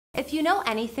If you know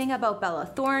anything about Bella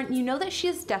Thorne, you know that she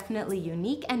is definitely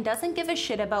unique and doesn't give a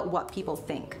shit about what people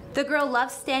think. The girl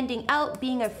loves standing out,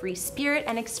 being a free spirit,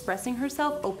 and expressing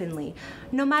herself openly,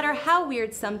 no matter how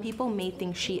weird some people may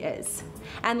think she is.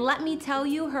 And let me tell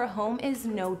you, her home is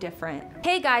no different.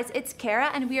 Hey guys, it's Kara,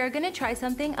 and we are gonna try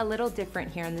something a little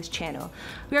different here on this channel.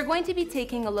 We are going to be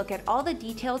taking a look at all the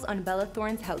details on Bella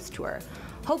Thorne's house tour.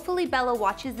 Hopefully Bella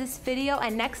watches this video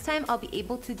and next time I'll be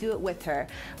able to do it with her,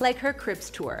 like her Cribs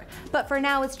tour. But for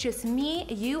now it's just me,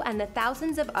 you, and the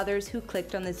thousands of others who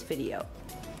clicked on this video.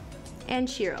 And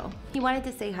Shiro. He wanted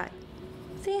to say hi.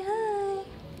 Say hi.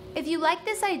 If you like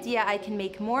this idea, I can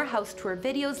make more house tour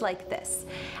videos like this.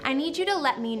 I need you to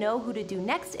let me know who to do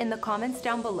next in the comments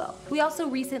down below. We also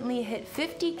recently hit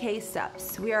 50k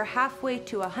subs. We are halfway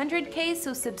to 100k,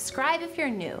 so subscribe if you're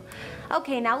new.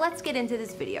 Okay, now let's get into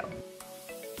this video.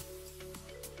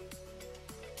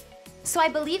 So I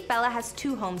believe Bella has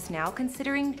two homes now,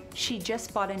 considering she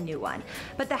just bought a new one.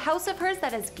 But the house of hers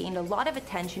that has gained a lot of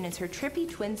attention is her Trippy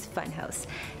Twins funhouse.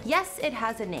 Yes, it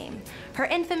has a name. Her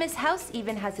infamous house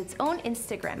even has its own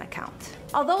Instagram account.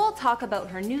 Although I'll talk about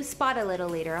her new spot a little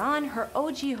later on, her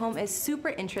OG home is super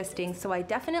interesting, so I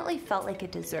definitely felt like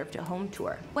it deserved a home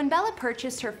tour. When Bella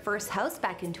purchased her first house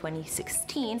back in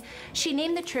 2016, she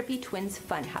named the Trippy Twins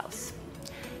funhouse.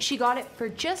 She got it for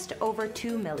just over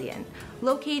 $2 million.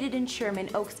 Located in Sherman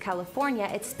Oaks, California,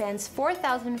 it spans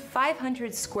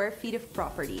 4,500 square feet of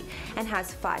property and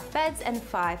has 5 beds and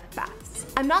 5 baths.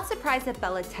 I'm not surprised that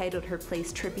Bella titled her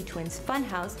place Trippy Twins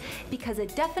Funhouse because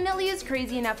it definitely is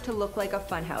crazy enough to look like a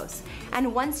funhouse.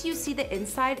 And once you see the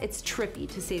inside, it's trippy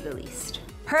to say the least.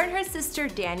 Her and her sister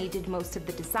Danny did most of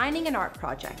the designing and art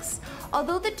projects.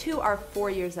 Although the two are 4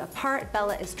 years apart,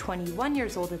 Bella is 21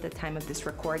 years old at the time of this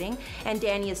recording, and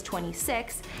Danny is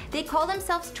 26, they call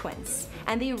themselves twins,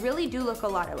 and they really do look a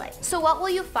lot alike. So what will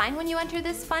you find when you enter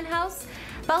this fun house?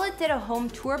 Bella did a home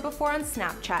tour before on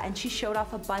Snapchat, and she showed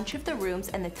off a bunch of the rooms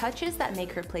and the touches that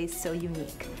make her place so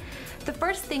unique. The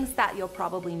first things that you'll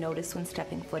probably notice when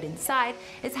stepping foot inside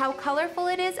is how colorful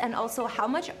it is and also how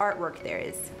much artwork there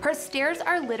is. Her stairs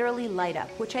are literally light up,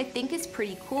 which I think is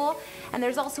pretty cool, and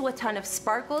there's also a ton of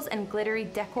sparkles and glittery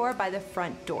decor by the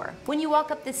front door. When you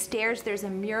walk up the stairs, there's a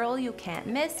mural you can't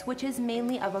miss, which is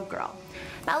mainly of a girl.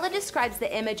 Bella describes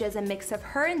the image as a mix of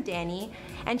her and Danny,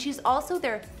 and she's also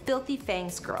their Filthy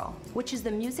Fangs girl, which is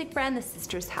the music brand the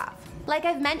sisters have. Like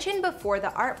I've mentioned before,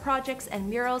 the art projects and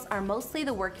murals are mostly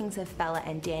the workings of Bella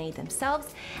and Danny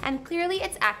themselves, and clearly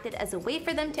it's acted as a way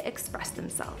for them to express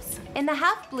themselves. In the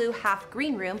half blue, half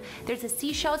green room, there's a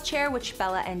seashell chair which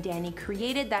Bella and Danny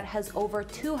created that has over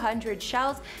 200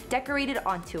 shells decorated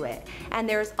onto it, and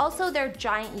there's also their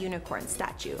giant unicorn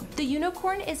statue. The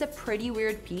unicorn is a pretty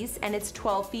weird piece, and it's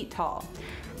 12 feet tall.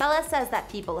 Bella says that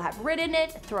people have ridden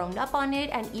it, thrown up on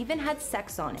it, and even had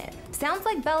sex on it. Sounds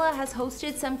like Bella has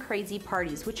hosted some crazy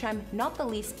parties, which I'm not the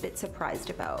least bit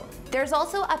surprised about. There's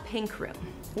also a pink room,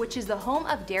 which is the home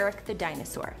of Derek the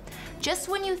dinosaur. Just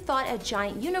when you thought a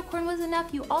giant unicorn was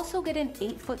enough, you also get an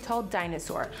 8-foot tall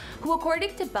dinosaur, who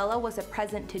according to Bella was a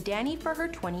present to Danny for her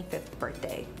 25th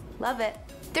birthday. Love it.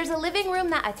 There's a living room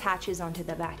that attaches onto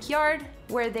the backyard,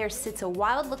 where there sits a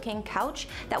wild-looking couch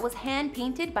that was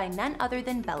hand-painted by none other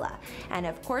than Bella, and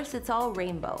of course it's all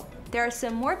rainbow. There are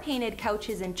some more painted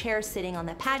couches and chairs sitting on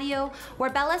the patio, where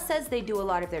Bella says they do a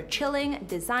lot of their chilling,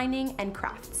 designing, and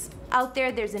crafts. Out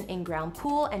there's an in-ground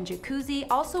pool and jacuzzi,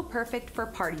 also perfect for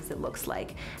parties it looks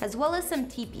like, as well as some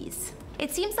teepees. It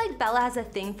seems like Bella has a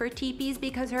thing for teepees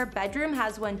because her bedroom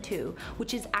has one too,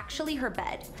 which is actually her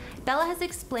bed. Bella has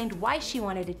explained why she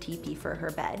wanted a teepee for her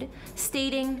bed,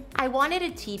 stating, "I wanted a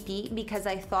teepee because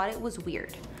I thought it was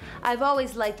weird. I've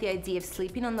always liked the idea of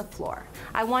sleeping on the floor.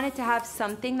 I wanted to have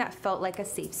something that felt like a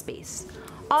safe space.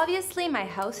 Obviously, my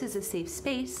house is a safe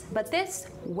space, but this,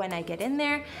 when I get in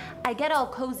there, I get all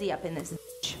cozy up in this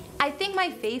bitch." I think my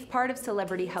fave part of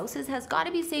celebrity houses has got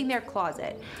to be saying their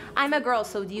closet. I'm a girl,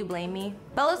 so do you blame me?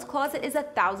 Bella's closet is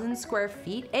 1,000 square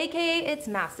feet, aka it's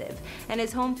massive, and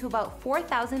is home to about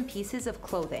 4,000 pieces of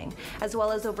clothing, as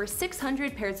well as over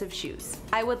 600 pairs of shoes.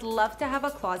 I would love to have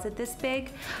a closet this big,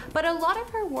 but a lot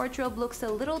of her wardrobe looks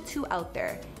a little too out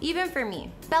there, even for me.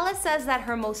 Bella says that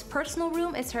her most personal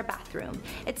room is her bathroom.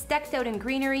 It's decked out in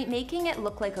greenery, making it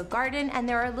look like a garden, and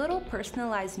there are little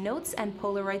personalized notes and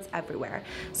Polaroids everywhere.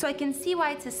 So I can see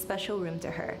why it's a special room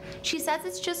to her. She says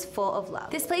it's just full of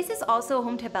love. This place is also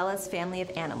home to Bella's family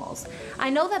of animals. I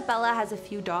know that Bella has a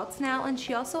few dogs now, and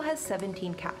she also has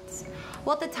 17 cats.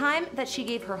 Well, at the time that she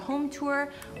gave her home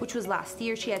tour, which was last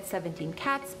year, she had 17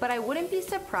 cats, but I wouldn't be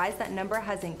surprised that number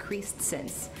has increased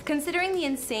since. Considering the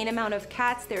insane amount of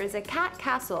cats, there is a cat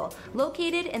castle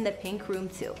located in the pink room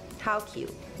too. How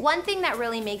cute. One thing that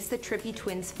really makes the Trippy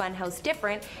Twins funhouse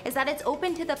different is that it's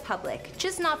open to the public,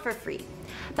 just not for free.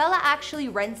 Bella actually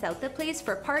rents out the place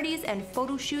for parties and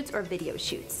photo shoots or video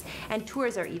shoots, and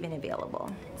tours are even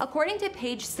available. According to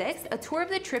page 6, a tour of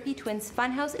the Trippy Twins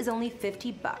funhouse is only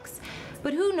 $50,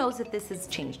 but who knows if this has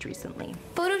changed recently.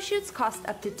 Photo shoots cost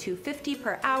up to $250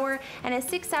 per hour, and a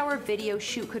 6-hour video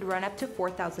shoot could run up to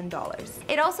 $4,000.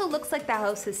 It also looks like the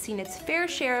house has seen its fair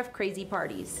share of crazy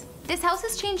parties. This house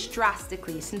has changed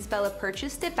drastically since Bella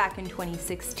purchased it back in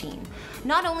 2016.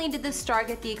 Not only did the star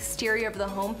get the exterior of the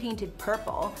home painted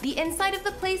purple, the inside of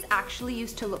the place actually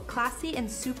used to look classy and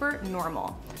super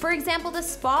normal. For example, the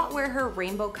spot where her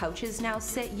rainbow couches now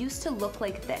sit used to look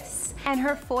like this. And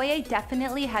her foyer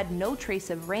definitely had no trace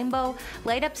of rainbow,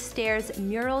 light up stairs,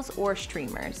 murals, or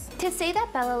streamers. To say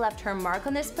that Bella left her mark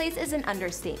on this place is an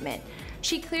understatement.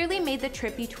 She clearly made the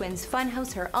Trippy Twins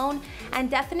funhouse her own,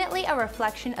 and definitely a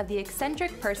reflection of the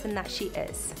eccentric person that she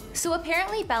is. So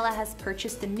apparently Bella has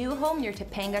purchased a new home near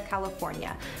Topanga,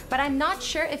 California, but I'm not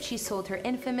sure if she sold her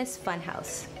infamous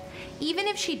funhouse. Even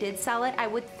if she did sell it, I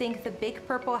would think the big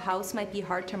purple house might be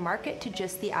hard to market to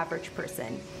just the average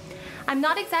person. I'm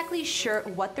not exactly sure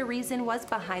what the reason was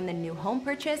behind the new home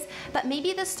purchase, but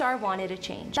maybe the star wanted a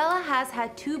change. Bella has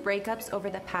had 2 breakups over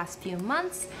the past few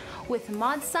months, with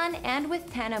Modson and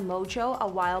with Tana Mojo a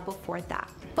while before that.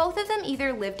 Both of them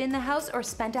either lived in the house or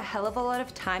spent a hell of a lot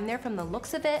of time there from the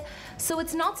looks of it, so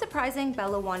it's not surprising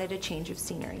Bella wanted a change of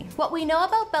scenery. What we know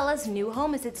about Bella's new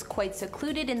home is it's quite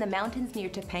secluded in the mountains near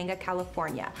Topanga,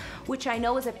 California, which I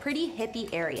know is a pretty hippie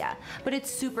area, but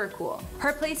it's super cool.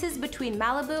 Her place is between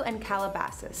Malibu and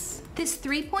Calabasas. This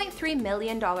 $3.3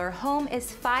 million home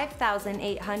is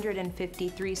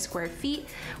 5,853 square feet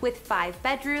with 5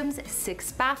 bedrooms,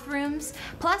 6 bathrooms,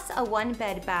 plus a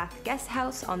 1-bed bath guest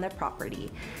house on the property.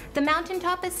 The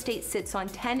mountaintop estate sits on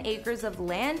 10 acres of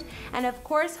land and of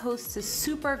course hosts a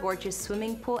super gorgeous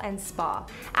swimming pool and spa,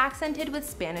 accented with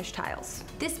Spanish tiles.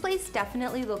 This place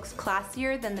definitely looks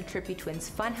classier than the Trippy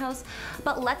Twins funhouse,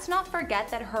 but let's not forget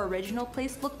that her original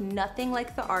place looked nothing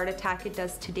like the art attack it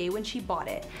does today when she bought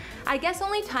it. I guess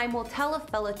only time will tell if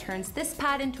Bella turns this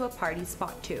pad into a party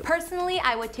spot too. Personally,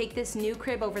 I would take this new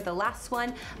crib over the last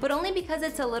one, but only because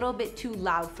it's a little bit too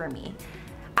loud for me.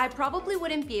 I probably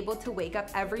wouldn't be able to wake up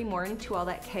every morning to all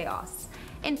that chaos.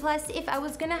 And plus, if I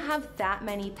was gonna have that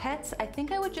many pets, I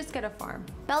think I would just get a farm.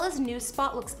 Bella's new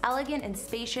spot looks elegant and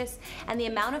spacious, and the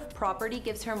amount of property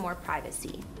gives her more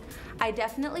privacy. I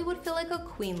definitely would feel like a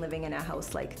queen living in a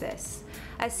house like this,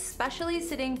 especially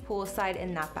sitting poolside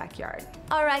in that backyard.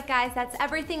 Alright guys, that's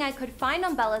everything I could find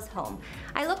on Bella's home.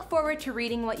 I look forward to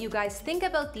reading what you guys think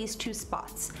about these 2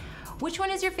 spots. Which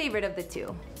one is your favorite of the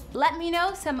 2? Let me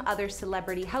know some other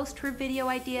celebrity house tour video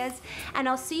ideas, and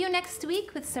I'll see you next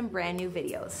week with some brand new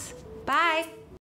videos. Bye!